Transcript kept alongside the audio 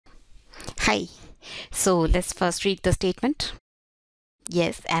Hi. So let's first read the statement.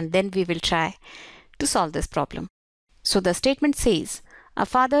 Yes, and then we will try to solve this problem. So the statement says, a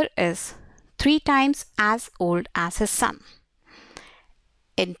father is 3 times as old as his son.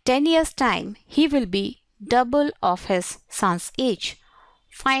 In 10 years' time, he will be double of his son's age.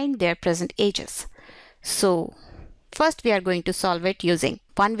 Find their present ages. So first we are going to solve it using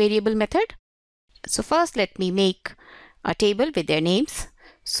one variable method. So first let me make a table with their names.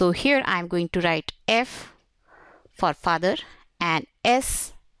 So here I am going to write F for father and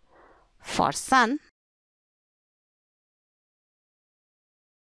S for son.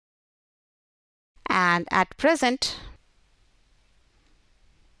 And at present,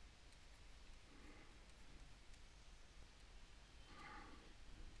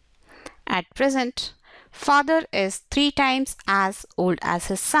 father is 3 times as old as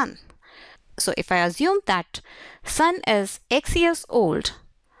his son. So if I assume that son is X years old,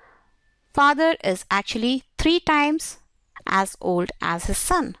 father is actually 3 times as old as his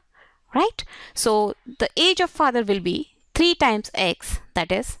son, right? So the age of father will be 3 times X,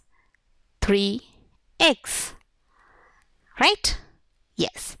 that is 3X, right?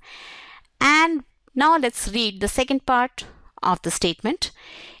 Yes. And now let's read the second part of the statement.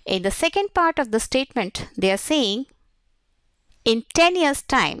 In the second part of the statement, they are saying in 10 years'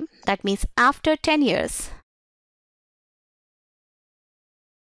 time, that means after 10 years,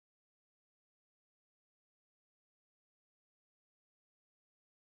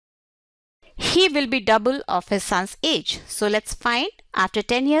 he will be double of his son's age. So let's find after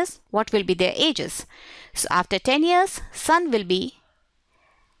 10 years, what will be their ages. So after 10 years, son will be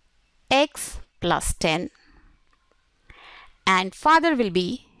X plus 10 and father will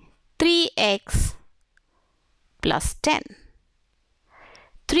be 3X plus 10.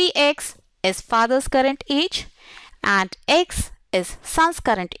 3X is father's current age and X is son's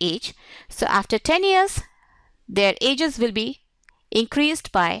current age. So after 10 years, their ages will be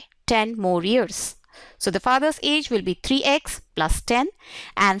increased by 10 more years. So the father's age will be 3X plus 10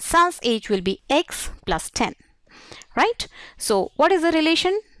 and son's age will be X plus 10, right? So what is the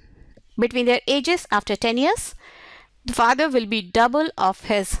relation between their ages after 10 years? The father will be double of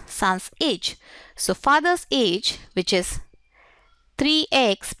his son's age. So father's age, which is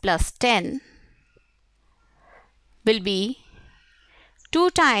 3X plus 10, will be 2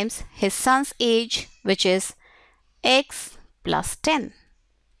 times his son's age, which is X plus 10.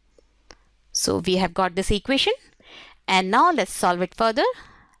 So we have got this equation and now let's solve it further.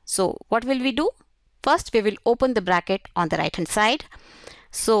 So what will we do? First we will open the bracket on the right hand side.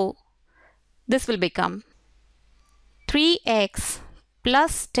 So this will become 3X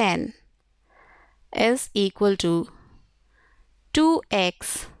plus 10 is equal to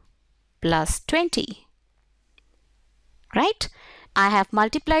 2X plus 20, right? I have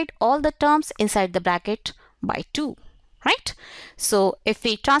multiplied all the terms inside the bracket by 2, right? So if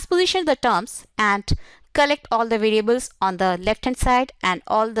we transposition the terms and collect all the variables on the left hand side and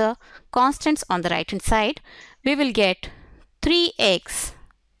all the constants on the right hand side, we will get 3X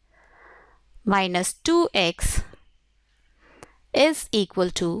minus 2X is equal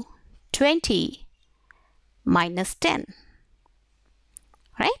to 20 minus 10,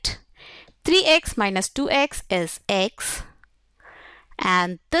 right? 3X minus 2X is X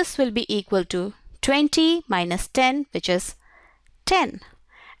and this will be equal to 20 minus 10, which is 10.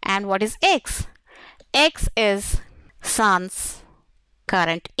 And what is X? X is son's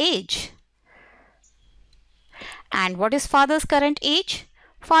current age. And what is father's current age?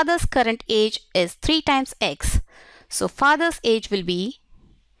 Father's current age is 3 times X. So father's age will be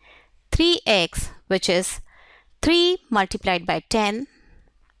 3X, which is 3 multiplied by 10,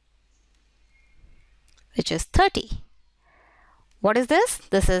 which is 30. What is this?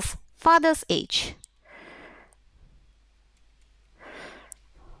 This is father's age.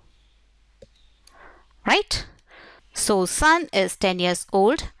 Right? So son is 10 years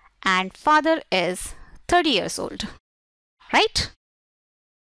old and father is 30 years old. Right?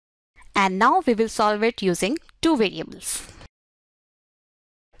 And now we will solve it using 2 variables.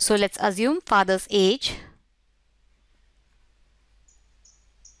 So let's assume father's age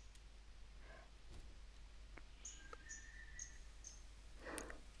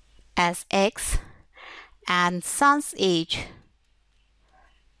as X and son's age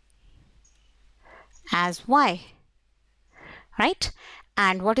as Y, right?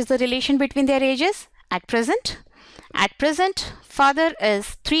 And what is the relation between their ages at present? At present, father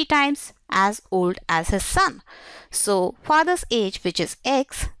is 3 times as old as his son. So father's age, which is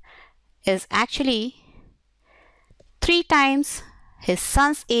X, is actually 3 times his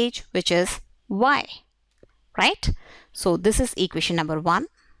son's age, which is Y, right? So this is equation number 1.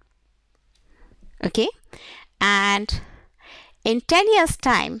 Okay, and in 10 years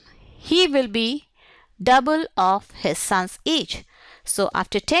time he will be double of his son's age. So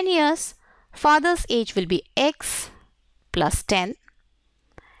after 10 years father's age will be x plus 10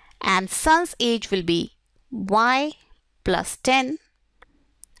 and son's age will be y plus 10,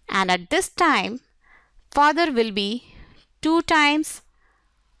 and at this time father will be 2 times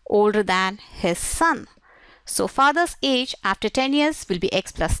older than his son. So father's age after 10 years will be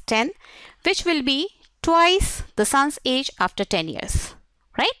x plus 10, which will be twice the son's age after 10 years,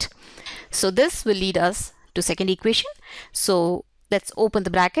 right? So this will lead us to second equation. So let's open the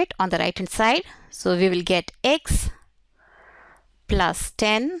bracket on the right hand side. So we will get x plus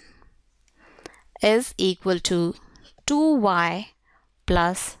 10 is equal to 2y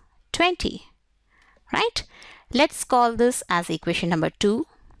plus 20, right? Let's call this as equation number 2.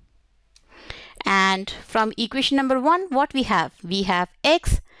 And from equation number 1, what we have? We have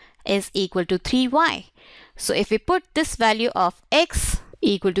x is equal to 3y. So if we put this value of x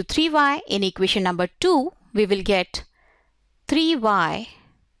equal to 3y in equation number 2, we will get 3y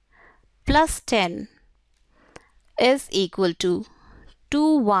plus 10 is equal to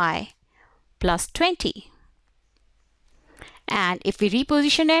 2y plus 20. And if we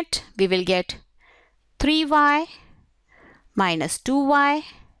reposition it, we will get 3y minus 2y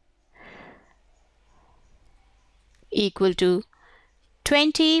equal to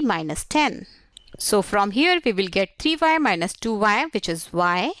 20 minus 10. So from here we will get 3y minus 2y, which is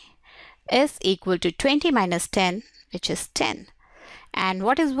y, is equal to 20 minus 10, which is 10. And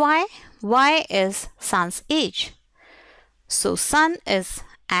what is y? Y is son's age. So son is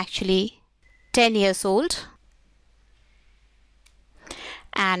actually 10 years old.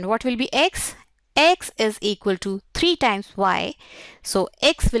 And what will be x? X is equal to 3 times y. So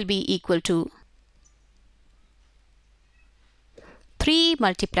x will be equal to 3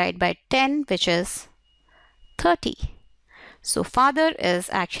 multiplied by 10, which is 30. So father is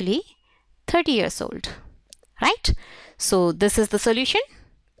actually 30 years old, right? So this is the solution.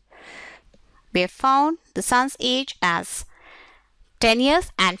 We have found the son's age as 10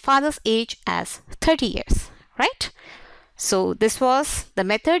 years and father's age as 30 years, right? So this was the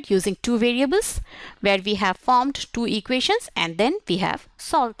method using two variables where we have formed two equations and then we have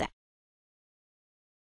solved them.